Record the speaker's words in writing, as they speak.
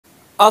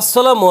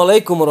Assalamu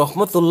alaikum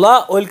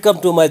rahmatullah.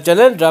 Welcome to my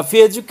channel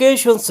Rafia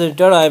Education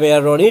Center. I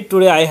am Ronnie.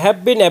 Today I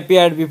have been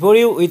appeared before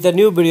you with a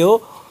new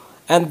video,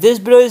 and this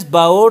video is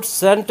about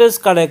sentence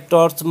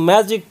connectors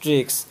magic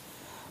tricks.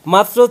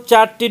 মাত্র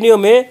 4টি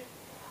নিয়মে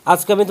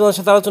আজকে আমি তোমাদের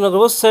সাথে আলোচনা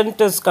করব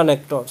sentence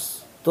connectors.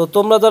 তো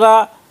তোমরা যারা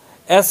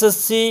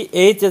এসএসসি,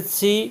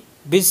 এইচএসসি,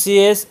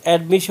 বিসিএস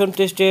অ্যাডমিশন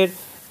টেস্টের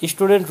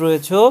স্টুডেন্ট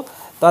রয়েছে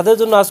তাদের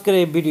জন্য আজকের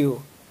এই ভিডিও।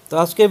 তো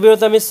আজকের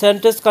ভিডিওতে আমি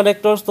সেন্টেন্স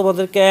কানেক্টরস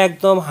তোমাদেরকে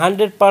একদম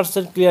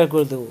 100% ক্লিয়ার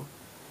করে দেব,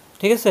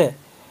 ঠিক আছে?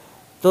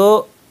 তো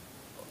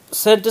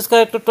সেন্টেন্স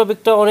কানেক্টর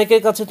টপিকটা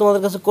অনেকের কাছে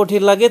তোমাদের কাছে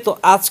কঠিন লাগে, তো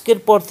আজকের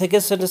পর থেকে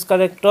সেন্টেন্স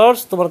কানেক্টরস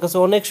তোমার কাছে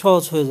অনেক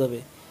সহজ হয়ে যাবে।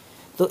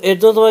 তো এর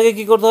জন্য তোমাকে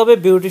কী করতে হবে,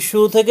 ভিডিওটি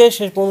শুরু থেকে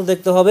শেষ পর্যন্ত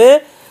দেখতে হবে।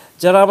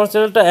 যারা আমার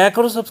চ্যানেলটা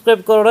এখনও সাবস্ক্রাইব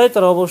করে নাই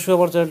তারা অবশ্যই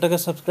আমার চ্যানেলটাকে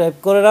সাবস্ক্রাইব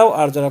করে নাও,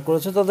 আর যারা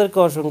করেছে তাদেরকে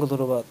অসংখ্য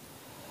ধন্যবাদ।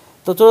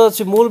 তো চলে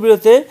যাচ্ছি মূল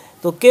ভিডিওতে।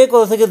 তো কে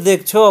কোথা থেকে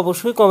দেখছো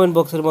অবশ্যই কমেন্ট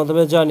বক্সের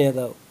মাধ্যমে জানিয়ে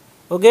দাও,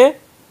 ওকে?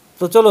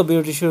 তো চলো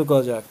ভিডিওটি শুরু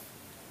করা যাক।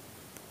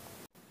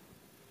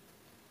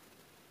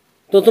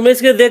 তো তুমি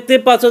আজকে দেখতে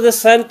পাচ্ছ যে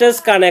sentence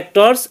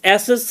connectors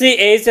SSC,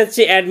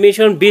 HSC,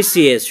 admission,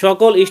 BCS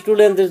সকল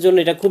স্টুডেন্টদের জন্য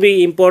এটা খুবই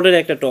ইম্পর্টেন্ট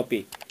একটা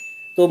টপিক।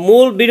 তো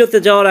মূল ভিডিওতে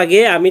যাওয়ার আগে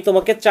আমি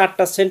তোমাকে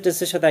 4টা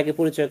সেন্টেন্সের সাথে আগে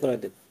পরিচয় করে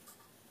দেব।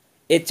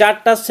 এই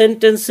 4টা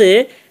সেন্টেন্সে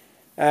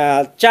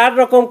 4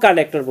 রকম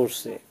কানেক্টর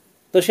বসছে।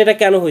 তো সেটা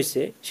কেন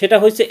হয়েছে? সেটা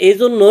হয়েছে এই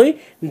জন্যই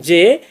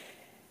যে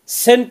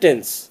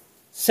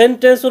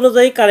সেন্টেন্স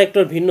অনুযায়ী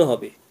কানেক্টর ভিন্ন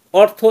হবে।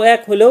 অর্থ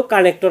এক হলেও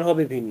কানেক্টর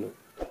হবে ভিন্ন।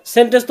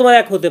 সেন্টেন্স তোমার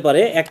এক হতে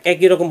পারে,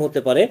 একই রকম হতে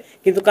পারে,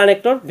 কিন্তু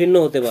কানেক্টর ভিন্ন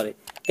হতে পারে।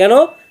 কেন?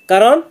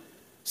 কারণ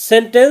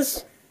সেন্টেন্স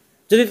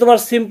যদি তোমার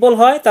সিম্পল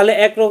হয় তাহলে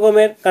এক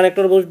রকমের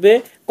কানেক্টর বসবে,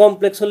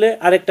 কমপ্লেক্স হলে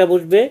আরেকটা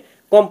বসবে,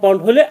 কম্পাউন্ড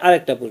হলে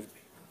আরেকটা বসবে।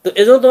 তো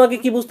এজন্য তোমাকে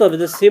কি বুঝতে হবে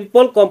যে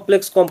সিম্পল,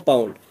 কমপ্লেক্স,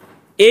 কম্পাউন্ড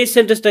এই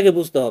সেন্টেন্সটাকে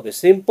বুঝতে হবে।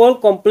 সিম্পল,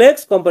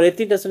 কমপ্লেক্স, কম্পাউন্ড এই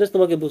 3টা সেন্টেন্স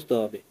তোমাকে বুঝতে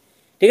হবে,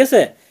 ঠিক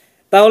আছে?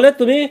 তাহলে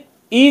তুমি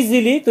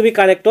ইজিলি তুমি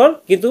কানেক্টর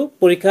কিন্তু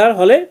পরীক্ষার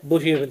হলে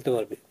বসিয়ে ফেলতে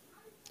পারবে।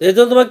 এর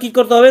জন্য তোমাকে কী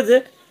করতে হবে যে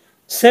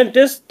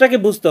সেন্টেন্সটাকে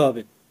বুঝতে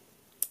হবে।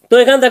 তো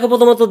এখানে দেখো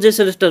প্রথমত যে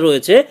সেন্টেন্সটা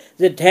রয়েছে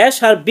যে dash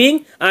are being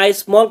a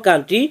small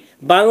country,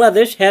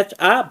 Bangladesh has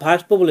a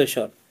vast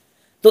population.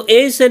 তো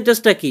এই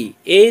সেন্টেন্সটা কি?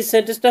 এই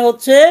সেন্টেন্সটা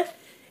হচ্ছে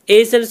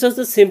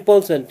সিম্পল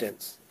সেন্টেন্স।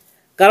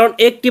 কারণ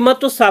একটি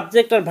মাত্র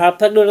সাবজেক্ট আর ভার্ব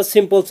থাকলে ওটা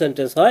সিম্পল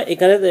সেন্টেন্স হয়।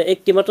 এখানে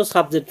একটি মাত্র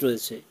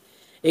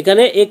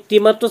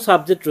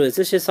সাবজেক্ট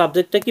রয়েছে, সে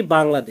সাবজেক্টটা কি?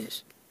 বাংলাদেশ,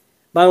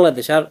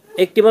 আর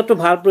একটি মাত্র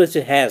ভার্ব রয়েছে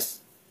হ্যাজ,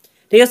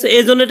 ঠিক আছে?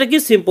 এই জন্য এটা কি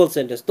সিম্পল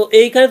সেন্টেন্স। তো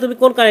এইখানে তুমি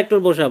কোন কানেক্টর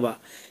বসাবা?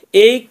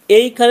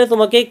 এইখানে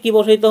তোমাকে কি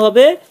বসাইতে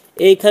হবে?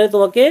 এইখানে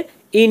তোমাকে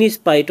ইন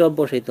স্পাইট অফ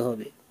বসাইতে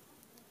হবে,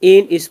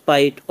 ইন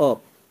স্পাইট অফ।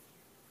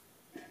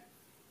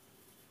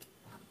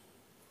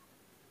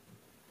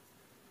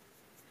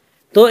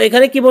 তো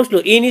এখানে কি বসলো?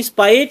 ইন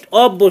স্পাইট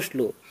অফ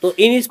বসলো। তো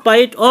in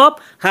spite of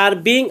her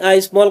being a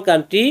small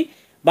country,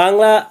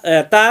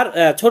 তার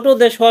ছোট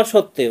দেশ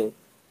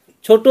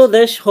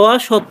হওয়া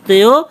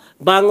সত্ত্বেও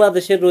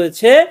বাংলাদেশের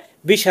রয়েছে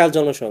বিশাল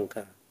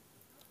জনসংখ্যা।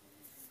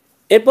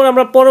 এরপর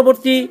আমরা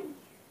পরবর্তী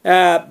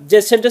যে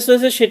সেন্টেন্স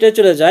রয়েছে সেটাই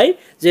চলে যাই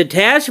যে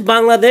dash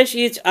Bangladesh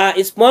is a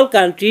small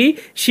country,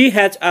 she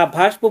has a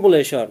vast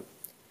population.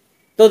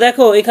 তো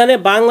দেখো এখানে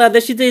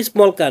Bangladesh is a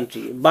small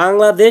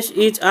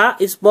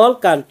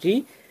country.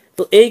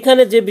 তো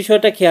এইখানে যে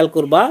বিষয়টা খেয়াল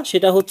করবা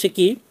সেটা হচ্ছে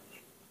কি,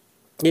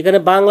 এখানে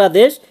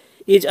Bangladesh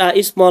is a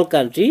small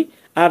country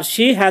R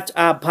she has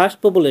a vast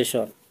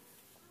population.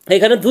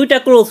 এখানে 2টা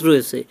ক্লোজ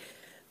রয়েছে।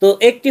 তো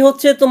একটি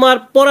হচ্ছে তোমার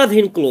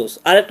পরাধীন ক্লোজ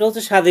আর একটা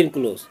হচ্ছে স্বাধীন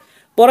ক্লোজ।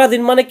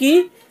 পরাধীন মানে কি?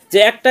 যে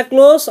একটা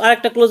ক্লোজ আর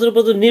একটা ক্লোজের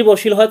উপর যদি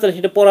নির্ভরশীল হয় তাহলে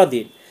সেটা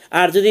পরাধীন,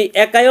 আর যদি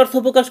একাই অর্থ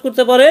প্রকাশ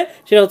করতে পারে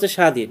সেটা হচ্ছে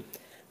স্বাধীন।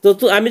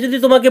 তো আমি যদি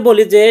তোমাকে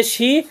বলি যে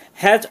she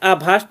has a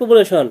vast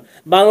population,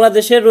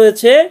 বাংলাদেশের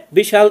রয়েছে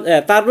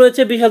তার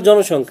রয়েছে বিশাল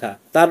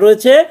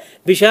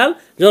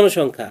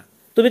জনসংখ্যা,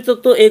 তুমি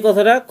তো এই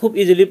কথাটা খুব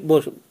ইজিলি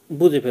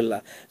বুঝে ফেললা।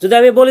 যদি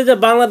আমি বলি যে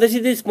Bangladesh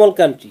is a small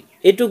country,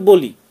 এইটুক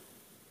বলি,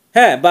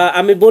 হ্যাঁ, বা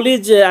আমি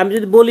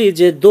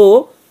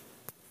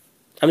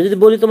যদি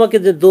বলি তোমাকে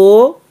যে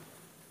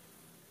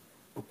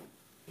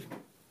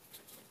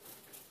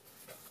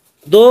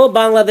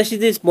Bangladesh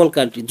is a small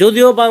country,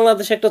 যদিও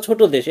বাংলাদেশ একটা ছোট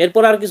দেশ,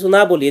 এরপর আর কিছু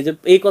না বলি, যে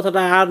এই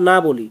কথাটা আর না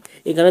বলি,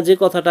 এখানে যে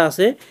কথাটা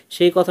আছে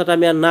সেই কথাটা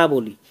আমি আর না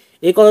বলি,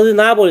 এই কথা যদি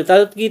না বলি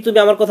তাহলে কি তুমি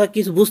আমার কথা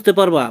কিছু বুঝতে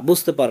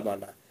পারবা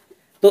না।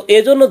 তো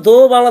এজন্য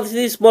বাংলাদেশ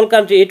ইজ স্মল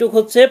কান্ট্রি এটুক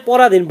হচ্ছে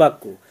পরাধীন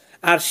বাক্য,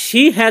 আর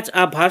she has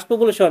a vast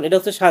population এটা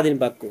হচ্ছে স্বাধীন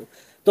বাক্য।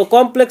 তো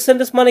কমপ্লেক্স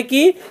সেন্টেন্স মানে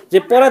কি? যে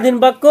পরাধীন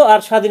বাক্য আর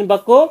স্বাধীন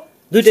বাক্য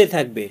দুইটাই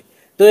থাকবে।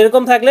 তো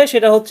এরকম থাকলে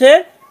সেটা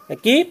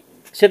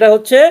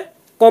হচ্ছে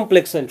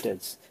কমপ্লেক্স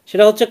সেন্টেন্স।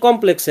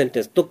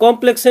 তো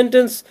কমপ্লেক্স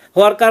সেন্টেন্স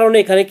হওয়ার কারণে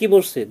এখানে কি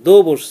বসছে?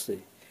 বসছে,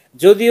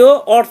 যদিও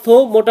অর্থ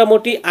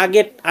মোটামুটি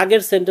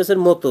আগের সেন্টেন্সের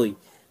মতোই,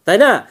 তাই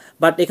না?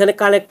 বাট এখানে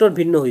কানেক্টর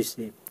ভিন্ন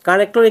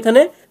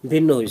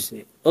হয়েছে,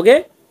 ওকে?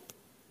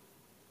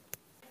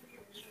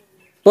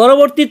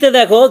 পরবর্তীতে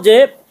দেখো যে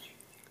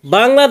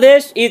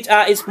Bangladesh is a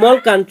small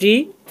country,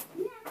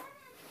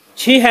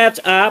 she has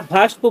a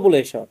vast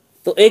population.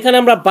 তো এখানে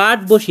আমরা বাট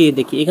বসিয়ে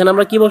দেখি, এখানে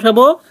আমরা কি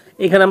বসাবো,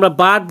 এখানে আমরা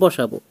বাট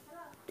বসাবো,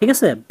 ঠিক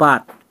আছে,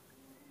 বাট।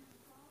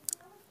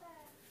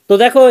 তো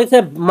দেখো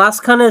এখানে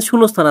মাঝখানে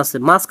শূন্যস্থান আছে,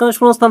 মাঝখানে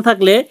শূন্যস্থান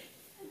থাকলে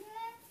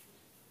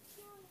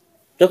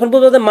যখন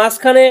বুঝবে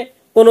মাঝখানে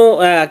কোনো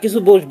কিছু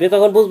বসবে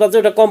তখন বুঝবা যে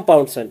ওটা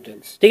কম্পাউন্ড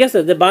সেন্টেন্স, ঠিক আছে।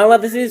 যে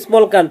বাংলাদেশ ইজ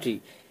স্মল কান্ট্রি,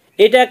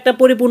 এটা একটা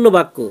পরিপূর্ণ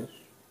বাক্য,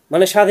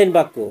 মানে স্বাধীন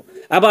বাক্য।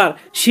 আবার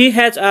she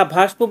has a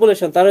vast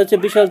population, তার হচ্ছে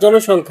বিশাল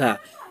জনসংখ্যা,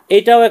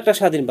 এটাও একটা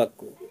স্বাধীন বাক্য।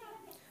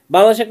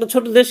 বাংলাদেশ একটা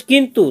ছোট দেশ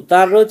কিন্তু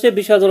তার রয়েছে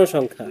বিশাল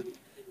জনসংখ্যা,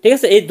 ঠিক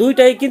আছে। এই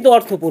দুইটাই কিন্তু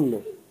অর্থপূর্ণ,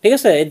 ঠিক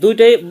আছে, এই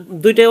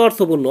দুইটাই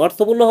অর্থপূর্ণ,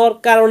 অর্থপূর্ণ হওয়ার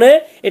কারণে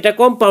এটা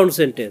কম্পাউন্ড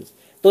সেন্টেন্স।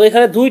 তো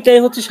এখানে দুইটাই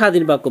হচ্ছে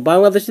স্বাধীন বাক্য।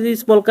 বাংলাদেশ ইজ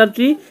স্মল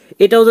কান্ট্রি,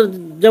 এটাও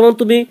যেমন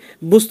তুমি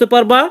বুঝতে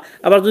পারবা,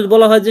 আবার যদি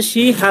বলা হয় যে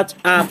she has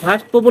a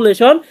vast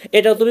population,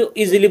 এটাও তুমি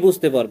ইজিলি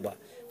বুঝতে পারবা।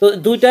 তো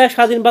দুইটা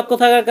স্বাধীন বাক্য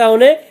থাকার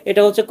কারণে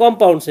এটা হচ্ছে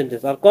কম্পাউন্ড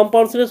সেন্টেন্স। আর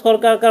কম্পাউন্ড সেন্টেন্স হওয়ার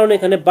কারণে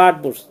এখানে বাট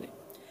বসছে।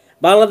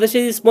 Bangladesh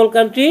is small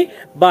country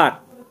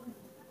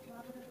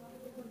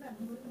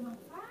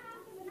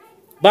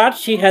but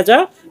she has a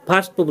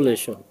vast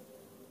population,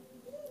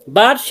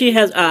 but she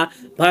has a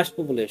vast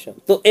population।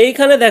 তো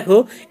এইখানে দেখো,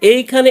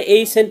 এইখানে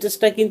এই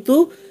সেন্টেন্সটা কিন্তু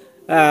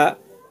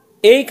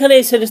এইখানে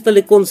এই সেন্টেন্স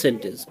তাহলে কোন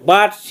sentence,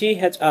 but she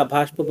has a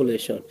vast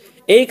population,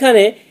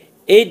 এইখানে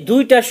এই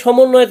দুইটা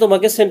সমন্বয়ে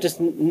তোমাকে সেন্টেন্স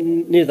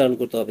নির্ধারণ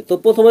করতে হবে। তো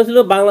প্রথমে ছিল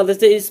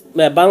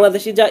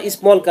বাংলাদেশি যা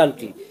স্মল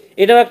কান্ট্রি,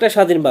 এটাও একটা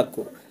স্বাধীন বাক্য।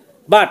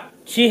 But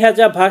she has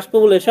a vast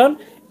population,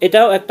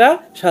 এটাও একটা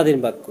স্বাধীন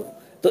বাক্য।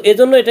 তো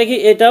এজন্য এটা কি,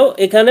 এটাও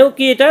এখানেও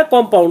কি এটা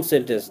কম্পাউন্ড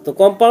সেন্টেন্স। তো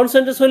কম্পাউন্ড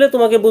সেন্টেন্স হলে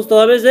তোমাকে বুঝতে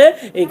হবে যে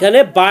এখানে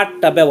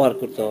বাটটা ব্যবহার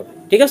করতে হবে,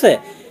 ঠিক আছে।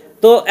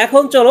 তো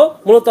এখন চলো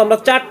মূলত আমরা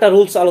চারটা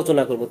রুলস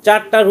আলোচনা করব,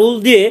 চারটা রুল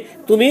দিয়ে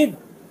তুমি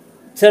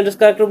সেন্টেন্স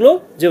কানেক্টরগুলো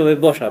যেভাবে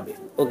বসাবে।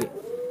 ওকে,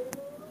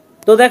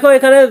 তো দেখো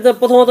এখানে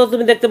প্রথমত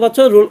তুমি দেখতে পাচ্ছ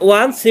rule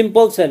 1,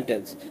 simple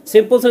sentence.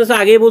 Simple sentence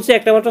আগেই বলছি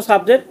একটা মাত্র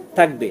সাবজেক্ট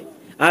থাকবে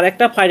আর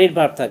একটা ফাইনাইট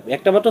ভার্ব থাকবে,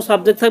 একটা মাত্র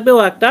সাবজেক্ট থাকবে ও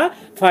একটা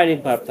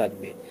ফাইনাইট ভার্ব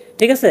থাকবে,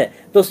 ঠিক আছে।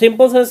 তো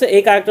সিম্পল সেন্টেন্সে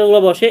এই ক্যারেক্টারগুলো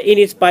বসে ইন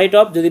স্পাইট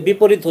অফ যদি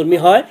বিপরীত ধর্মী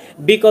হয়,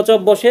 বিকজ অফ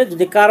বসে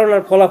যদি কারণ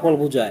আর ফলাফল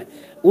বোঝায়,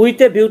 উইথ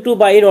এ ভিউ টু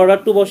বা ইন অর্ডার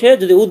টু বসে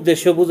যদি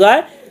উদ্দেশ্য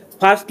বোঝায়,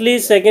 ফার্স্টলি,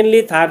 সেকেন্ডলি,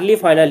 থার্ডলি,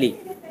 ফাইনালি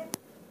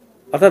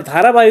অর্থাৎ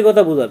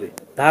ধারাবাহিকতা বোঝাবে।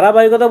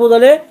 ধারাবাহিকতা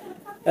বোঝালে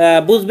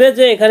বুঝবে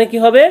যে এখানে কি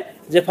হবে,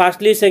 যে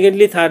ফার্স্টলি,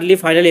 সেকেন্ডলি, থার্ডলি,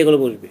 ফাইনালি এগুলো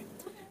বুঝবে।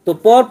 তো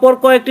পর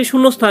কয়েকটি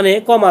শূন্যস্থানে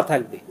কমা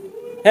থাকবে,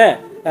 হ্যাঁ,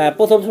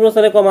 প্রথম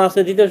শূন্যস্থানে কমা আছে,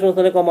 দ্বিতীয়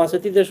শূন্যস্থানে কমা আছে,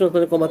 তৃতীয়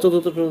শূন্যস্থানে কমা,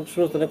 চতুর্থ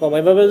শূন্যস্থানে কমা,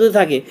 এভাবে যদি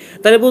থাকে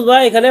তাহলে বুঝবা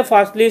এখানে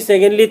ফার্স্টলি,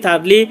 সেকেন্ডলি,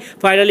 থার্ডলি,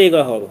 ফাইনালি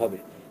এগুলো হবে,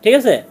 ঠিক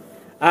আছে।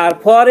 আর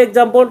ফর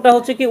এক্সাম্পলটা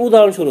হচ্ছে কি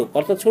উদাহরণস্বরূপ,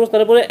 অর্থাৎ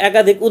শূন্যস্থানের পরে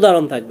একাধিক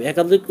উদাহরণ থাকবে,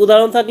 একাধিক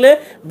উদাহরণ থাকলে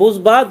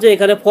বুঝবা যে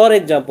এখানে ফর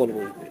এক্সাম্পল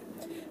বলবে।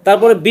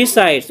 তারপরে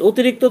বিসাইডস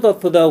অতিরিক্ত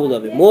তথ্য দেওয়া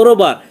বোঝাবে,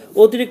 মোরওভার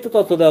অতিরিক্ত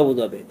তথ্য দেওয়া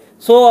বোঝাবে,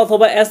 সো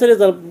অথবা অ্যাজ এ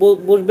রেজাল্ট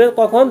বুঝবে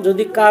কখন,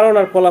 যদি কারণ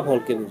আর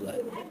ফলাফলকে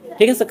বোঝায়,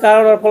 ঠিক আছে।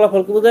 কারণ আর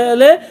ফলাফলকে বোঝায়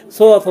হলে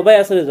সো অথবা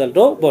অ্যাজ এ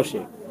রেজাল্টও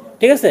বসে,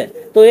 ঠিক আছে।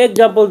 তো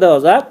এক্সাম্পল দেওয়া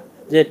যাক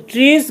যে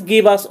ট্রিজ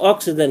গিভ আস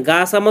অক্সিজেন,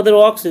 গাছ আমাদের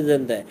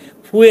অক্সিজেন দেয়,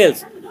 ফুয়েলস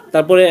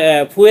তারপরে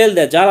ফুয়েল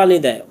দেয়, জ্বালানি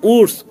দেয়,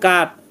 উডস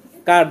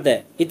কাঠ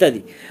দেয়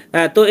ইত্যাদি,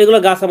 হ্যাঁ, তো এগুলো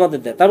গাছ আমাদের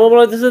দেয়। তারপর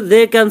বলা হচ্ছে they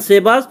can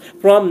save us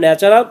from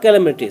natural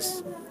calamities,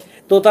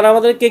 তো তারা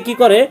আমাদেরকে কি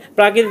করে,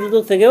 প্রাকৃতিক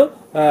দুর্যোগ থেকেও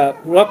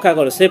রক্ষা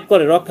করে, সেভ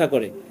করে, রক্ষা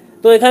করে।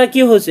 তো এখানে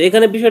কি হয়েছে,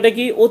 এখানে বিষয়টা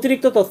কি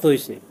অতিরিক্ত তথ্য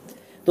হয়েছে।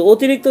 তো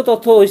অতিরিক্ত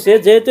তথ্য হয়েছে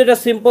যেহেতু এটা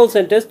সিম্পল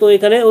সেন্টেন্স, তো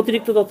এখানে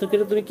অতিরিক্ত তথ্য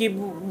কিন্তু তুমি কি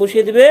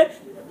বসিয়ে দিবে,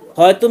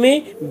 হয় তুমি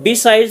বি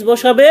সাইজ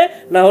বসাবে,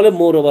 না হলে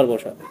মোর ওভার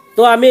বসাবে।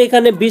 তো আমি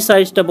এখানে বি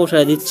সাইজটা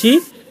বসায় দিচ্ছি।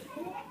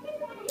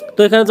 তো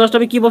এখানে জাস্ট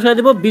আমি কি বসায়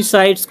দেবো, বি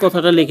সাইডস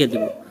কথাটা লিখে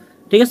দেবো,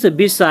 ঠিক আছে।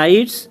 বি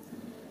সাইডস,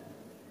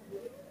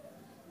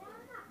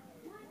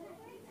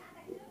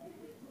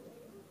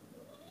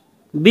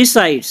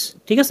 বিসাইডস,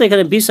 ঠিক আছে,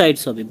 এখানে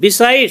বিসাইডস হবে,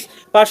 বিসাইডস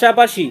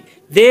পাশাপাশি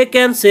they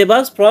can save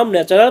us from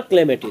natural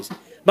calamities.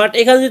 But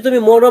এখানে যদি তুমি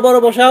মোর ওভার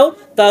বসাও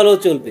তাহলেও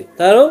চলবে,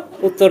 তাহলেও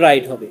উত্তর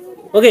রাইট হবে।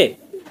 ওকে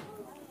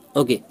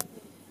ওকে,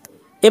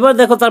 এবার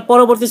দেখো তার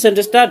পরবর্তী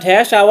সেন্টেন্সটা,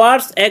 ড্যাশ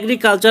আওয়ার্স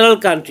এগ্রিকালচারাল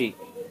কান্ট্রি,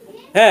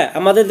 হ্যাঁ,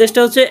 আমাদের দেশটা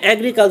হচ্ছে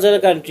agricultural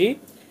country,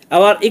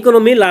 hour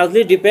economy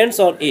largely depends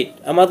on it,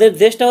 আমাদের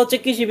দেশটা হচ্ছে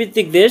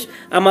কৃষিভিত্তিক দেশ,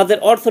 আমাদের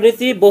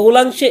অর্থনীতি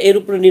বহুলাংশে এর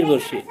উপরে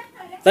নির্ভরশীল।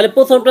 তাহলে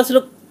প্রথমটা ছিল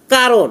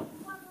কারণ,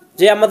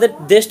 যে আমাদের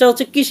দেশটা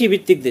হচ্ছে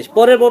কৃষিভিত্তিক দেশ,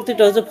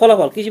 পরবর্তীটা হচ্ছে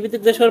ফলাফল,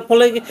 কৃষিভিত্তিক দেশ হওয়ার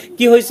ফলে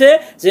কি হয়েছে,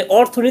 যে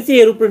অর্থনীতি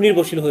এর উপরে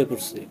নির্ভরশীল হয়ে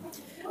পড়ছে।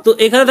 তো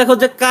এখানে দেখো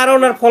যে কারণ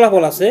আর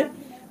ফলাফল আছে,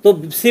 তো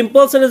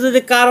সিম্পল সেন্টেন্সে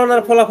যদি কারণ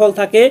আর ফলাফল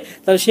থাকে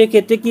তাহলে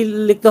সেক্ষেত্রে কি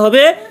লিখতে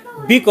হবে,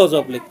 বিকজ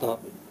অফ লিখতে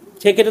হবে।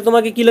 সেক্ষেত্রে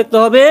তোমাকে কি লিখতে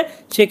হবে,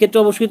 সেক্ষেত্রে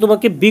অবশ্যই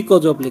তোমাকে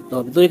বিকজ অফ লিখতে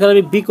হবে। তো এখানে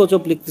আমি বিকজ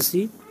অফ লিখতেছি,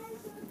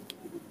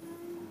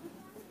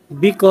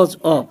 বিকজ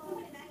অফ,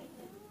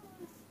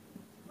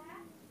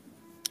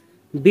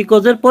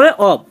 বিকজের পরে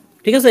অফ,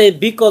 ঠিক আছে, এই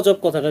বিকজ অফ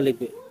কথাটা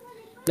লিখবে।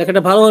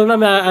 লেখাটা ভালো হলো না,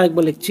 আমি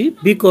আরেকবার লিখছি,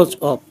 because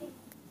of,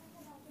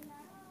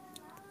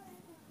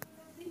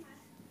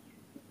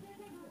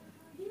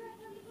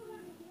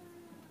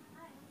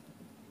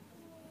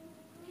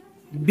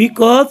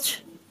 because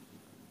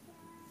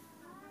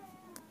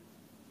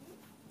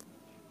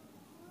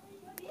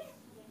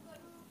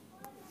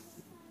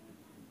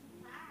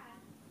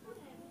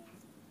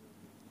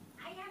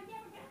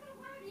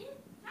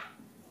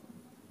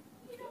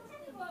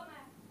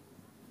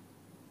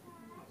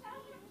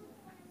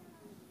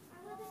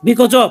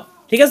because of,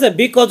 ঠিক আছে,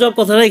 বিকজ অফ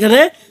কথাটা এখানে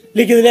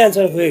লিখে দিলে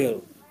অ্যান্সার হয়ে গেল।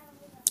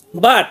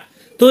 বাট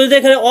তুমি যদি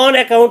এখানে অন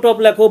অ্যাকাউন্ট অফ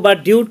লেখো বা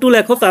ডিউ টু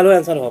লেখো তাহলেও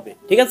অ্যান্সার হবে,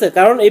 ঠিক আছে,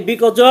 কারণ এই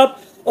because of,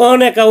 on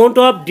account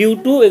of, due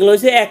to এগুলো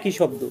হচ্ছে একই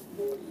শব্দ,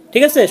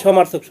 ঠিক আছে,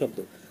 সমার্থক শব্দ।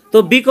 তো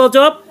because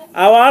of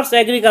hours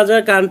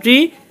agriculture country,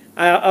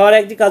 hour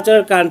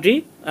agricultural country,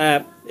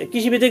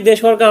 কৃষিভিত্তিক দেশ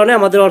হওয়ার কারণে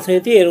আমাদের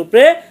অর্থনীতি এর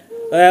উপরে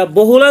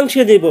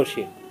বহুলাংশে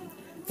নির্ভরশীল।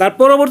 তার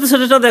পরবর্তী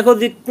সেটা দেখো,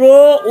 দি ক্রো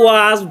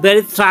was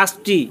very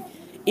thirsty,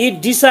 it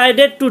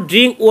decided to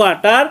drink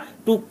water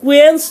to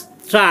কুয়েন্স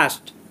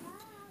thrust.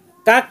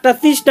 কাকটা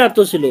তৃষ্ণার্ত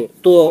ছিল,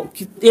 তো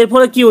এর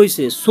ফলে কি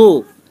হয়েছে, সো,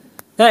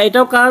 হ্যাঁ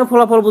এটাও কারণ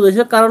ফলাফল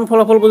বুঝেছে, কারণ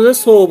ফলাফল বুঝেছে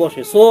সো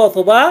বসে, সো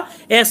অথবা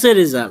এস এ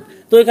রেজাল্ট।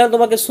 তো এখানে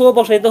তোমাকে সো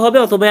বসাইতে হবে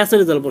অথবা এস এ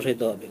রেজাল্ট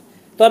বসাইতে হবে।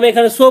 তো আমি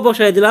এখানে সো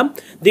বসাই দিলাম,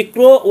 দি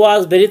ক্রো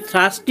was very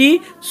thirsty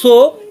so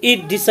it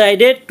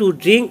decided to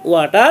drink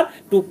water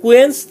to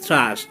কুয়েন্স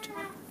thrust.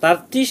 তার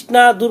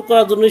তৃষ্ণা দূর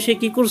করার জন্য সে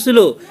কি করছিল,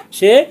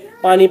 সে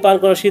পানি পান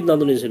করার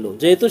সিদ্ধান্ত নিয়েছিল,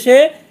 যেহেতু সে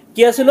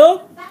কি ছিল,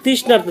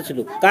 তৃষ্ণার্ত ছিল,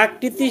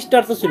 কাকটি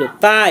তৃষ্ণার্ত ছিল,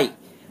 তাই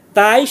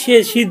তাই সে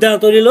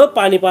সিদ্ধান্ত নিল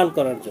পানি পান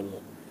করার জন্য।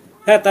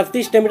 হ্যাঁ, তার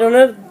তৃষ্ণা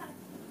মেটানোর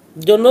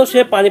জন্য সে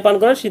পানি পান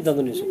করার সিদ্ধান্ত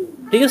নিয়েছিল,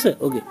 ঠিক আছে,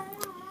 ওকে।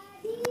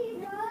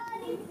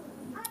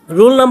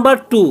 রুল নাম্বার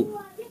 2,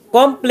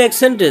 কমপ্লেক্স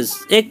সেন্টেন্স,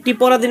 একটি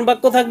পরাধীন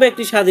বাক্য থাকবে,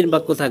 একটি স্বাধীন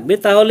বাক্য থাকবে,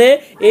 তাহলে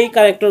এই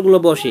ক্যারেক্টারগুলো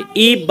বসে।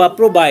 ইফ বা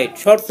প্রোভাইড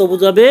শর্ত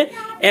বোঝাবে,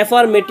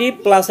 affirmative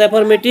plus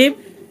affirmative,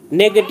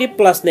 negative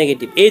plus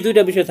negative, এই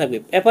দুইটা বিষয় থাকবে।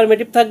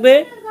 অ্যাফার্মেটিভ থাকবে,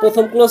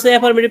 প্রথম ক্লোজে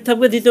অ্যাফার্মেটিভ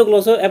থাকবে, দ্বিতীয়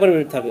ক্লোজে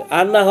অ্যাফার্মেটিভ থাকবে,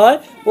 আর না হয়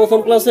প্রথম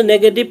ক্লোজে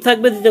নেগেটিভ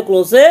থাকবে, দ্বিতীয়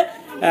ক্লোজে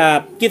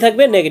কি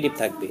থাকবে, নেগেটিভ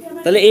থাকবে।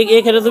 তাহলে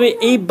এইখানে তুমি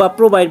এই বা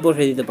প্রোভাইড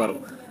বসিয়ে দিতে পারো।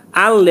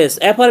 আনলেস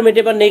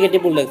অ্যাফার্মেটিভ আর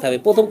নেগেটিভ উল্লেখ থাকবে,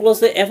 প্রথম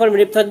ক্লোজে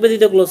অ্যাফার্মেটিভ থাকবে,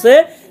 দ্বিতীয় ক্লোজে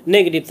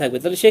নেগেটিভ থাকবে,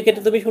 তাহলে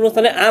সেক্ষেত্রে তুমি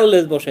শূন্যস্থানে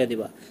আনলেস বসাই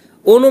দিবা।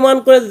 অনুমান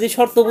করে যদি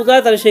শর্ত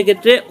বোঝায় তাহলে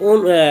সেক্ষেত্রে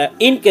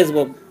ইন কেস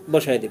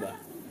বসাই দিবা।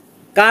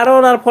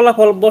 কারণ আর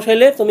ফলাফল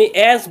বসাইলে তুমি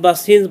এস বা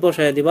সিন্স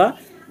বসাই দিবা।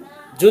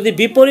 যদি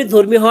বিপরীত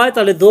ধর্মী হয়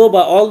তাহলে দো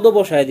বা অল দো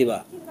বসাই দিবা।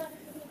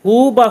 হু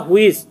বা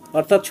হুইস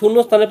অর্থাৎ শূন্য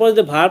স্থানের পরে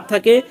যদি ভার্ব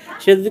থাকে,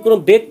 সে যদি কোনো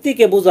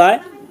ব্যক্তিকে বোঝায়,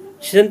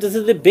 সেন্টেন্সে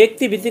যদি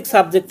ব্যক্তি ভিত্তিক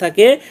সাবজেক্ট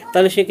থাকে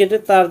তাহলে সেক্ষেত্রে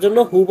তার জন্য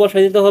হু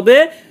বসাই দিতে হবে।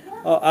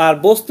 আর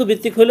বস্তু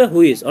ভিত্তিক হলে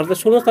হুইস, অর্থাৎ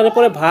শূন্য স্থানের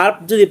পরে ভার্ব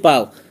যদি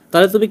পাও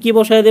তাহলে তুমি কি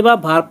বসাই দেবা,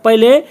 ভার্ব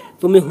পাইলে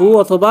তুমি হু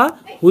অথবা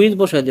হুইস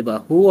বসাই দেবা,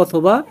 হু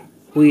অথবা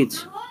হুইচ।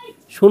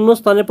 শূন্য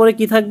স্থানের পরে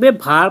কি থাকবে,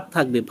 ভার্ব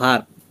থাকবে,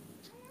 ভার্ব।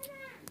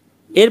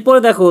 এরপরে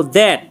দেখো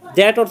দ্যাট,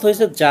 দ্যাট অর্থ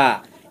হচ্ছে যা।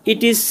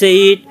 It is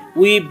said,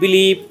 we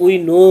believe, we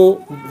know,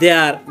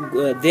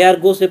 দেয়ার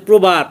গোস এ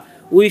প্রভাব,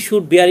 we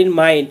should beer in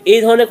mind, এই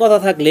ধরনের কথা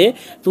থাকলে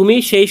তুমি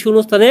সেই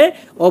শূন্যস্থানে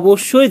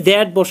অবশ্যই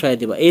দ্যাট বসায়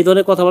দেবা। এই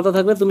ধরনের কথাবার্তা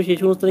থাকলে তুমি সেই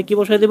শূন্যস্থানে কি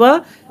বসায় দেবা,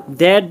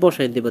 দ্যাট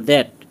বসায় দেবা,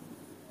 দ্যাট।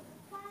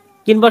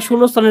 কিংবা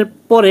শূন্যস্থানের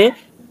পরে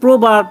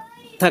প্রবাদ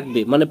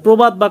থাকবে, মানে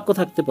প্রবাদ বাক্য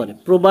থাকতে পারে,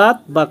 প্রবাদ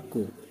বাক্য।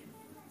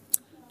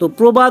 তো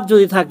প্রবাদ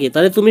যদি থাকে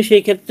তাহলে তুমি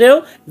সেই ক্ষেত্রেও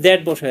দ্যাট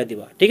বসায়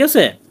দিবা, ঠিক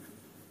আছে।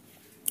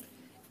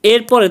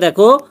 এরপরে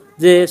দেখো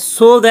যে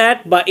সো দ্যাট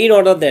বা ইন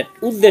অর্ডার দ্যাট,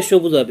 উদ্দেশ্য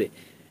বোঝাবে,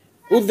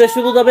 উদ্দেশ্য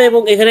বোঝাবে।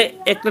 এবং এখানে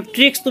একটা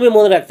ট্রিক্স তুমি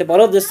মনে রাখতে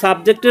পারো যে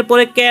সাবজেক্টের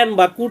পরে ক্যান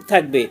বা কুড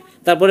থাকবে,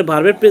 তারপরে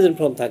ভার্বের প্রেজেন্ট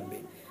ফর্ম থাকবে।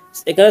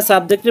 এখানে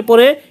সাবজেক্টের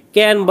পরে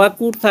ক্যান বা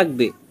কুড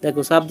থাকবে,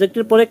 দেখো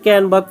সাবজেক্টের পরে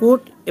ক্যান বা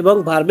কুড এবং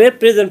ভার্বের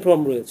প্রেজেন্ট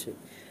ফর্ম রয়েছে।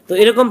 তো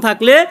এরকম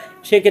থাকলে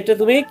সেক্ষেত্রে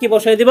তুমি কি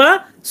বসাই দিবা,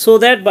 সো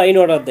দ্যাট বা ইন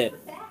অর্ডার দ্যাট।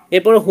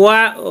 এরপর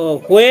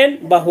হোয়েন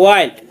বা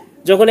হোয়াইল,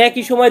 যখন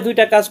একই সময়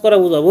দুইটা কাজ করা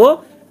বোঝাবো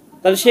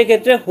তাহলে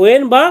সেক্ষেত্রে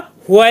হোয়েন বা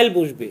হোয়াইল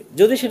বসবে,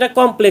 যদি সেটা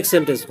কমপ্লেক্স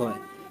সেন্টেন্স হয়,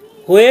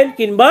 হোয়েন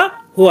কিংবা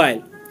হোয়াইল।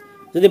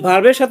 যদি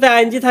ভার্বের সাথে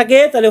আইএনজি থাকে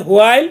তাহলে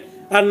হোয়াইল,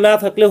 আর না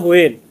থাকলে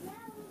হোয়েন।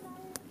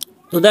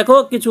 তো দেখো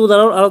কিছু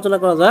উদাহরণ আলোচনা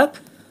করা যাক।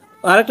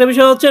 আরেকটা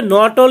বিষয় হচ্ছে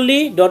not only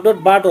dot dot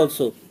but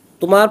also.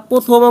 তোমার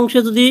প্রথম অংশে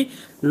যদি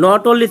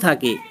নট অনলি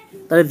থাকে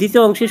তাহলে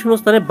দ্বিতীয় অংশের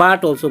শূন্যস্থানে বাট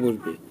অলসো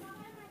বসবে।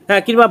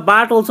 হ্যাঁ, কিংবা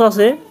বাট অলসো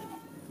আছে,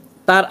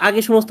 তার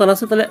আগে শূন্যস্থান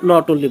আছে, তাহলে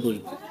নট অনলি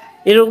বসবে।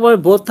 এরকমভাবে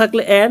বোথ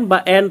থাকলে অ্যান বা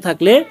অ্যান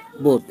থাকলে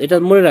বোথ, এটা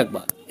মনে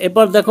রাখবা।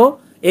 এরপর দেখো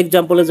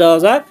এক্সাম্পলে যাওয়া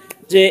যাক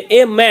যে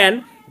a man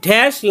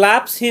dash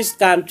loves his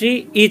country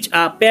is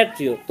a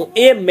patriot. তো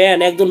এ ম্যান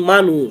একজন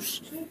মানুষ,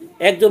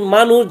 একজন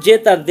মানুষ যে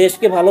তার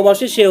দেশকে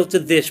ভালোবাসে সে হচ্ছে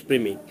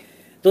দেশপ্রেমিক।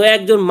 তো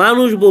একজন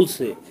মানুষ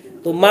বলছে,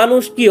 তো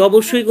মানুষ কি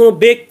অবশ্যই কোনো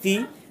ব্যক্তি,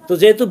 তো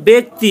যেহেতু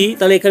ব্যক্তি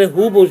তাহলে এখানে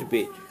হু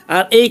বসবে।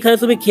 আর এইখানে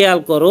তুমি খেয়াল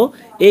করো,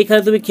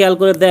 এইখানে তুমি খেয়াল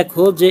করে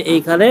দেখো যে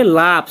এইখানে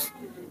লাভস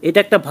এটা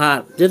একটা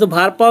ভার্ব, যেহেতু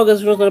ভার্ব পাওয়া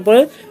গেছে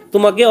পরে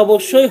তোমাকে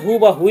অবশ্যই হু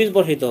বা হুইজ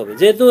বসাইতে হবে।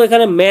 যেহেতু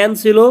এখানে ম্যান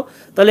ছিল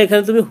তাহলে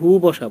এখানে তুমি হু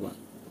বসাবা,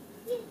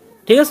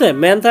 ঠিক আছে।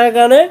 ম্যান থাকার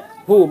কারণে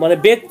হু, মানে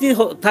ব্যক্তি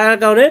থাকার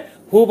কারণে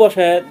হু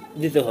বসায়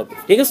দিতে হবে,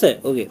 ঠিক আছে,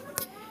 ওকে।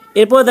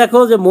 এরপর দেখো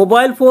যে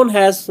mobile phone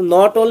has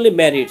not only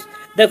merits.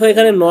 দেখো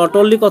এখানে নট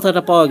অনলি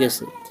কথাটা পাওয়া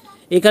গেছে,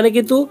 এখানে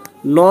কিন্তু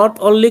নট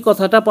অনলি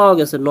কথাটা পাওয়া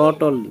গেছে, নট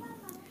অনলি।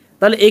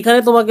 তাহলে এখানে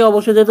তোমাকে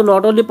অবশ্যই যেহেতু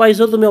নট অনলি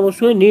পাইছো তুমি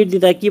অবশ্যই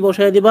নির্দ্বিধায় কি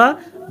বসায় দিবা,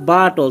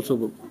 বাট অলসো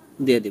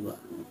দিয়ে দিবা,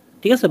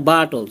 ঠিক আছে,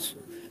 বাট অলসো।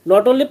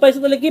 নট অনলি পাইছো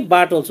তাহলে কি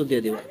বাট অলসো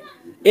দিয়ে দিবা।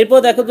 এরপর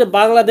দেখো যে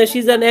Bangladesh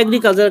is an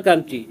agriculture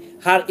country,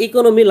 her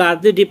economy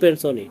largely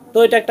depends on it. তো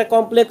এটা একটা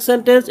কমপ্লেক্স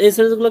সেন্টেন্স। এই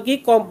সেন্টেন্সগুলো কি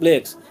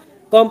কমপ্লেক্স,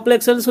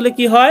 কমপ্লেক্স সেন্টেন্স হলে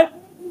কি হয়,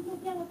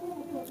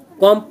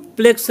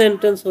 কমপ্লেক্স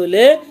সেন্টেন্স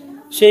হলে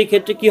সেই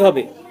ক্ষেত্রে কি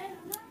হবে,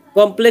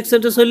 কমপ্লেক্স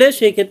সেন্টেন্স হলে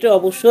সেই ক্ষেত্রে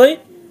অবশ্যই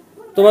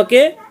তোমাকে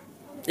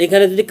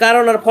এখানে যদি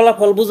কারণ আর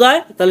ফলাফল বোঝায়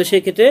তাহলে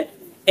সেই ক্ষেত্রে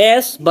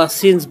এস বা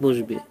সিন্স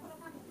বসবে,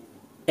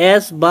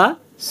 এস বা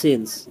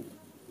সিন্স।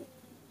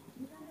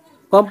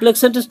 কমপ্লেক্স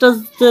সেন্টেন্সটা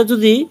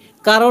যদি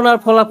কারণ আর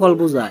ফলাফল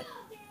বোঝায়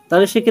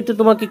তাহলে সেক্ষেত্রে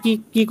তোমাকে কি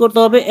কি করতে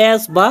হবে,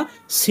 এস বা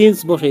সিন্স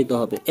বসাইতে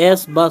হবে,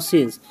 এস বা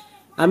সিন্স।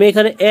 আমি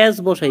এখানে এস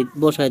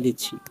বসাই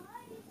দিচ্ছি,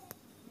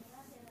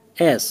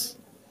 এস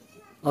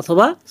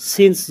অথবা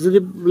সিন্স যদি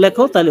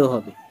লেখো তাহলেও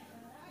হবে।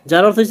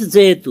 যার অর্থ হচ্ছে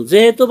যেহেতু,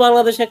 যেহেতু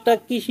বাংলাদেশ একটা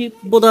কৃষি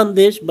প্রধান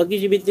দেশ বা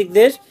কৃষিভিত্তিক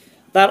দেশ,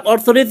 তার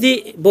অর্থনীতি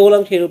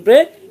বহুলাংশের উপরে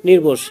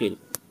নির্ভরশীল।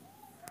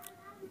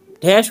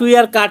 Dash we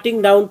are cutting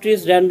down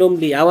trees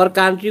randomly our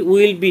country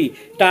will be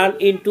turn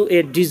into a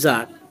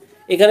dessert.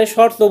 এখানে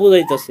শর্ত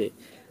বোঝাইতেছে।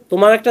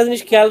 তোমার একটা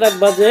জিনিস খেয়াল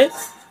রাখবা যে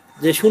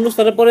যে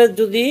শূন্যস্থানের পরে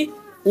যদি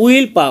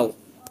উইল পাও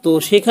তো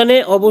সেখানে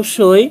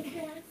অবশ্যই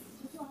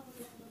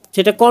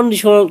সেটা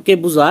কন্ডিশনকে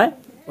বোঝায়,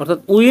 অর্থাৎ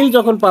উইল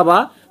যখন পাবা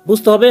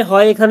বুঝতে হবে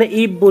হয় এখানে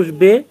ইফ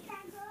বসবে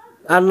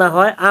আর না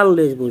হয়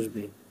আনলেস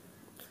বসবে।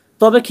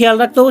 তবে খেয়াল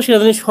রাখতে হবে সেটা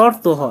যদি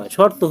শর্ত হয়,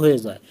 শর্ত হয়ে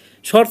যায়,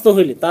 শর্ত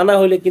হইলে, তা না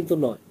হইলে কিন্তু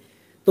নয়।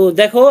 তো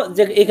দেখো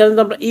যে এখানে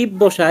যদি আমরা ইফ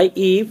বসাই,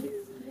 if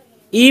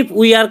if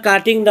we are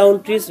cutting down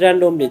trees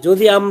randomly,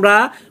 যদি আমরা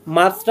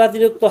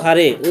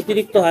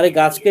অতিরিক্ত হারে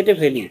গাছ কেটে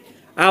ফেলি,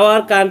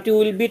 our country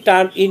will be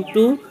turn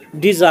into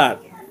dessert,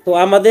 তো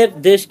আমাদের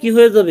দেশ কি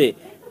হয়ে যাবে,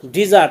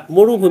 ডিজার্ট,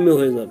 মরুভূমি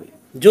হয়ে যাবে।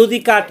 যদি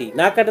কাটি,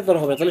 না কাটে তোর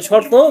হবে, তাহলে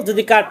শর্ত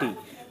যদি কাটি,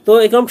 তো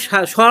এরকম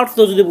শর্ত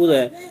যদি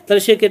বোঝায়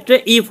তাহলে সেক্ষেত্রে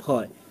ইফ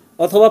হয়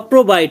অথবা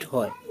প্রোভাইড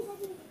হয়।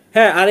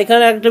 হ্যাঁ, আর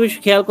এখানে একটা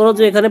বিষয় খেয়াল করো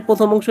যে এখানে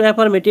প্রথম অংশ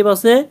অ্যাফার্মেটিভ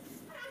আছে,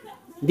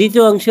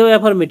 দ্বিতীয় অংশেও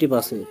অ্যাফার্মেটিভ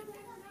আছে।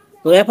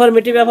 তো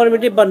অ্যাফার্মেটিভ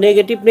বা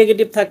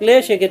নেগেটিভ থাকলে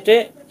সেক্ষেত্রে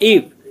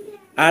ইফ,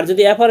 আর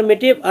যদি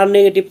অ্যাফার্মেটিভ আর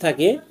নেগেটিভ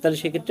থাকে তাহলে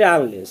সেক্ষেত্রে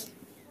আনলেস।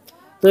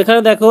 তো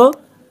এখানে দেখো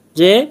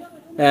যে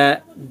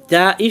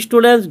the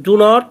students do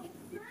not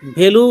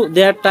value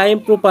there time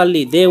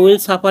properly they will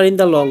suffer in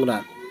the long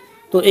run.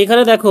 তো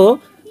এখানে দেখো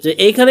যে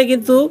এইখানে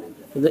কিন্তু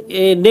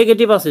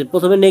নেগেটিভ আছে,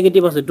 প্রথমে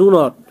নেগেটিভ আছে ডু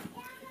নট,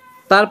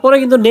 তারপরে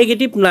কিন্তু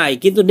নেগেটিভ নাই,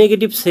 কিন্তু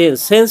negative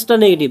সেন্সটা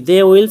negative, they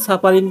will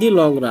suffer in the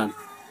long run.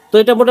 তো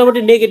এটা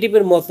মোটামুটি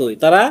নেগেটিভের মতোই,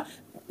 তারা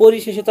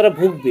পরিশেষে তারা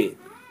ভুগবে,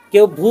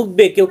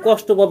 কেউ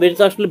কষ্ট পাবে, এটা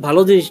তো আসলে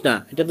ভালো জিনিস না,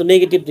 এটা তো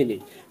নেগেটিভ জিনিস।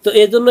 তো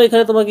এর জন্য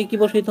এখানে তোমাকে কি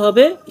বসাইতে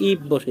হবে, ইফ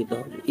বসাইতে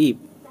হবে, ইফ।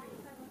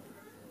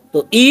 তো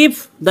if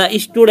the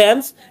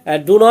students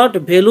do not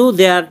value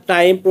there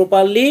time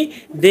properly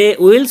they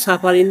will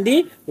suffer in the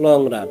long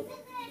run.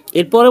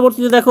 এর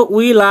পরবর্তীতে দেখো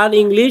we learn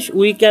English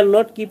we can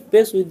not keep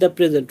pace with the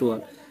present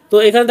world. তো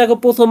এখানে দেখো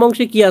প্রথম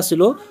অংশে কি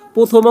আসছিল,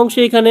 প্রথম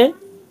অংশে এখানে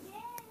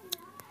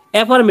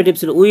অ্যাফার্মেটিভ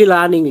ছিল, উই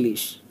লার্ন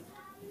ইংলিশ।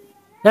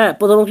 হ্যাঁ,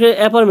 প্রথম অংশে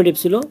অ্যাফার্মেটিভ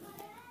ছিল,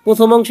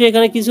 প্রথম অংশে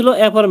এখানে কি ছিল,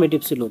 অ্যাফার্মেটিভ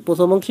ছিল,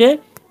 প্রথম অংশে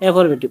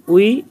অ্যাফার্মেটিভ,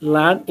 উই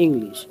লার্ন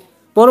ইংলিশ।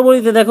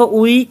 পরবর্তীতে দেখো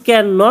we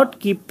can not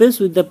keep pace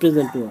with the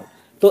present world.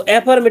 তো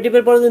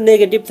অ্যাফার্মেটিভের পরে যদি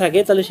নেগেটিভ থাকে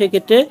তাহলে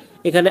সেক্ষেত্রে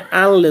এখানে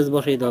আনলেস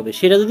বসাইতে হবে,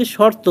 সেটা যদি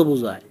শর্ত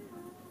বোঝায়।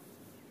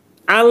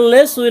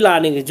 আনলেস উই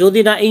লার্ন ইংলিশ, যদি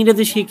না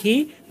ইংরেজি শিখি,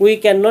 we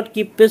can not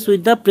keep pace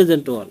with the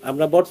present world,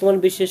 আমরা বর্তমান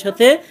বিশ্বের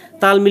সাথে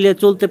তাল মিলিয়ে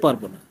চলতে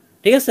পারবো না।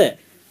 ঠিক আছে,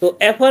 তো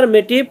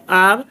অ্যাফার্মেটিভ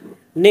আর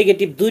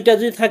নেগেটিভ দুইটা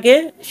যদি থাকে,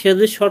 সে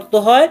যদি শর্ত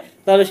হয়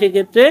তাহলে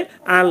সেক্ষেত্রে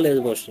আনলেস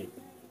বসে।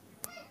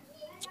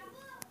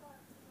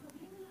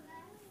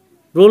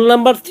 রুল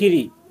নাম্বার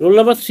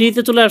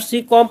 3 চলে আসছি,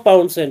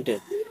 কম্পাউন্ড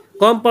সেন্টেন্স।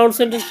 কম্পাউন্ড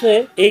সেন্টেন্সে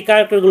এই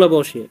ক্যারেক্টারগুলো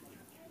বসে,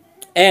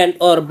 and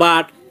or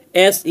but,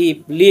 S if,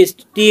 list,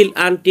 till,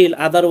 until,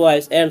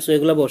 otherwise, and so,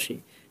 এগুলো বসে।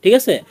 ঠিক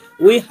আছে,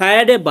 উই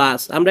হায়ার্ড এ বাস,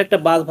 আমরা একটা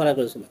বাস ভাড়া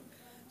করেছিলাম।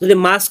 যদি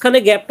মাঝখানে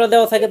গ্যাপটা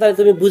দেওয়া থাকে তাহলে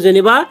তুমি বুঝে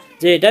নিবা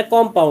যে এটা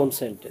কম্পাউন্ড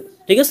সেন্টেন্স।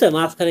 ঠিক আছে,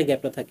 মাঝখানে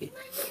গ্যাপটা থাকে,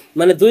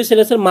 মানে দুই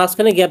সেন্টেন্সের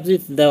মাঝখানে গ্যাপ যদি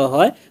দেওয়া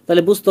হয়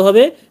তাহলে বুঝতে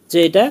হবে যে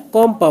এটা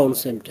কম্পাউন্ড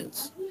সেন্টেন্স।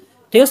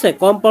 ঠিক আছে,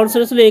 কম্পাউন্ড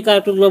সেন্টেন্স হলে এই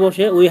ক্যারেক্টারগুলো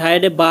বসে, we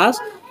hired A bus,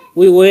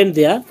 we went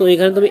there. তো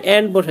এখানে তুমি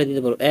অ্যান্ড বসাই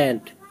দিতে পারো,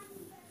 অ্যান্ড,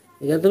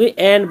 এখানে তুমি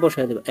অ্যান্ড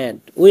বসাই দেবে, অ্যান্ড।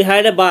 উই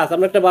হায়ার্ড এ বাস,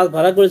 আমরা একটা বাস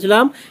ভাড়া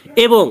করেছিলাম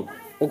এবং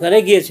ওখানে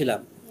গিয়েছিলাম।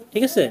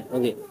 ঠিক আছে,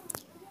 ওকে।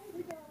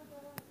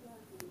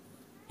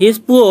 He is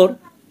poor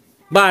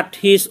but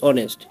he is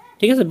honest.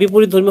 ঠিক আছে,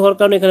 বিপরীত ধর্মী হওয়ার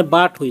কারণে এখানে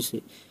বাট হয়েছে,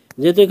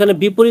 যেহেতু এখানে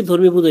বিপরীত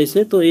ধর্মী বুঝাইছে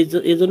তো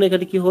এই জন্য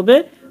এখানে কি হবে,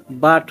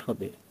 বাট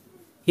হবে।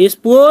 He is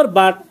poor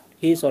but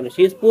he is honest,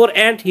 he is poor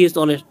and he is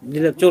honest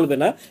দিলে চলবে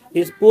না, he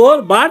is poor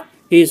but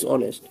he is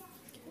honest.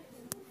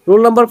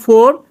 Rule number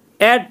 4,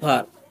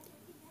 adverb.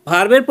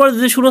 ভার্বের পরে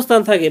যদি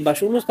শূন্যস্থান থাকে বা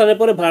শূন্যস্থানের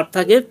পরে ভার্ব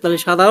থাকে তাহলে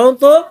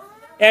সাধারণত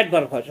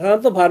অ্যাডভার্ব হয়,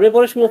 সাধারণত ভার্বের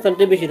পরে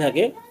শূন্যস্থানটি বেশি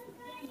থাকে।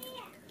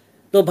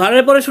 তো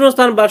ভার্বের পরে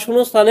শূন্যস্থান বা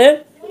শূন্যস্থানের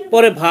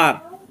পরে ভার্ব,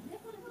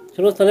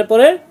 শূন্যস্থানের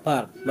পরে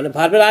ভার্ব মানে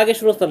ভার্বের আগে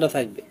শূন্যস্থানটা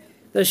থাকবে,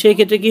 তাহলে সেই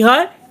ক্ষেত্রে কি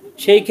হয়,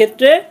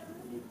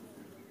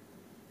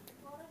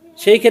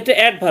 সেই ক্ষেত্রে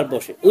অ্যাডভার্ব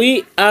বসে। We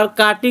are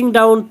cutting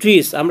down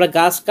trees, আমরা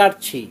গাছ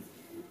কাটছি।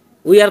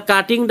 We are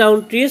cutting down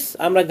trees,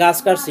 আমরা গাছ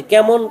কাটছি।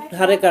 কেমন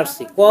হারে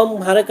কাটছি? কম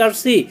হারে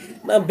কাটছি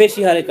না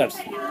বেশি হারে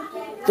কাটছি?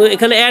 তো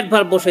এখানে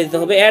অ্যাডভার্ব বসাই দিতে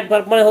হবে।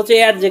 অ্যাডভার্ব মানে হচ্ছে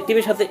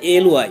অ্যাডজেক্টিভের সাথে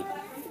এল ওয়াই।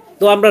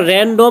 তো আমরা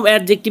র্যান্ডম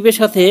অ্যাডজেক্টিভের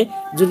সাথে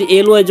যদি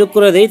এল ওয়াই যোগ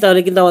করে দেই তাহলে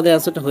কিন্তু আমাদের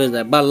অ্যান্সারটা হয়ে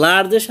যায়। বা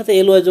লার্জের সাথে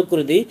এল ওয়াই যোগ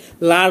করে দিই,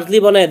 লার্জলি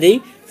বানায় দিই,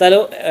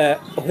 তাহলেও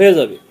হয়ে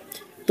যাবে।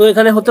 তো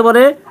এখানে হতে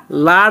পারে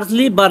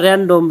লার্জলি বা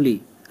র্যান্ডমলি।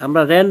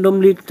 আমরা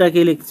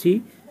র্যান্ডমলিটাকে লিখছি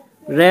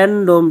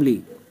র্যান্ডমলি।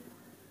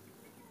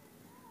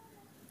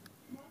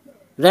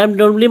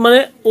 র্যান্ডমলি মানে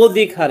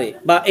অধিক হারে,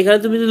 বা এখানে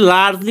তুমি যদি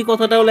লার্জলি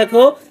কথাটাও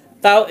লেখো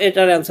তাও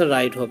এটার অ্যান্সার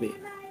রাইট হবে।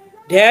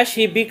 ড্যাশ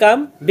হি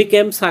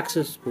বিকেম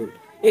সাকসেসফুল,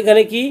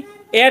 এখানে কি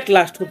অ্যাট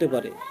লাস্ট হতে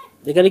পারে।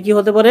 এখানে কি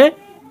হতে পারে?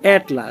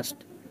 At last.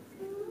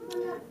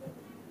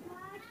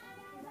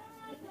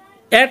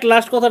 অ্যাট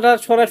লাস্ট কথাটা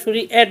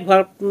সরাসরি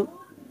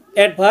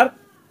অ্যাডভার্ব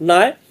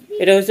নয়,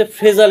 এটা হচ্ছে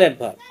ফ্রেজাল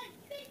অ্যাডভার্ব।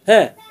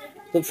 হ্যাঁ,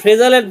 তো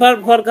ফ্রেজাল অ্যাডভার্ব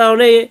হওয়ার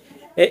কারণে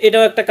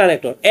এটাও একটা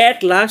connector. At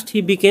last he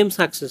became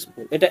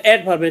successful, এটা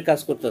অ্যাডভার্বের কাজ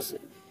করতেছে।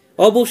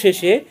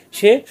 অবশেষে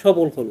সে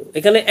সফল হলো।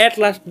 এখানে অ্যাট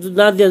লাস্ট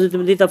না দিয়ে যদি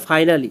তুমি দিতা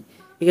ফাইনালি,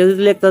 এখানে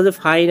যদি লিখতে যে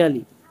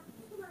ফাইনালি,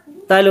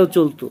 তাহলেও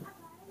চলতো।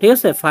 ঠিক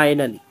আছে,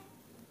 ফাইনালি।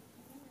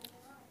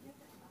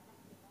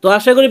 তো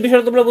আশা করি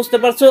বিষয়টা তোমরা বুঝতে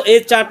পারছো। এই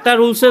 4টা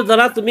রুলসের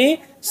দ্বারা তুমি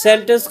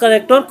সেন্টেন্স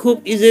কানেক্টর খুব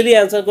ইজিলি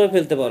অ্যান্সার করে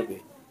ফেলতে পারবে।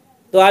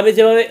 তো আমি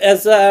যেভাবে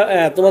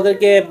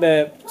তোমাদেরকে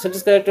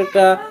সেন্টেন্স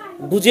কানেক্টরটা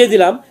বুঝিয়ে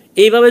দিলাম,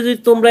 এইভাবে যদি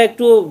তোমরা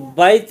একটু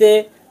বাড়িতে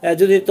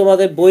যদি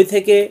তোমাদের বই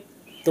থেকে,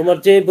 তোমার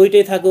যে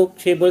বইটাই থাকুক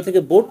সেই বই থেকে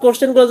বোর্ড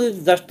কোশ্চেনগুলো যদি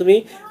জাস্ট তুমি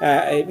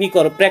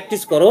করো,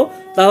 প্র্যাকটিস করো,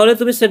 তাহলে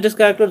তুমি সেন্টেন্স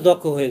কানেক্টর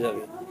দক্ষ হয়ে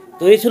যাবে।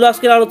 তো এই ছিল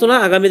আজকের আলোচনা।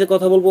 আগামীতে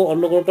কথা বলবো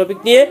অন্য কোনো টপিক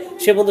নিয়ে।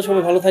 সে পর্যন্ত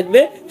সবাই ভালো থাকবে,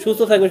 সুস্থ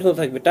থাকবে, সুন্দর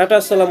থাকবে। টাটা,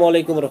 আসসালামু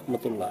আলাইকুম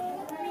রহমতুল্লাহ।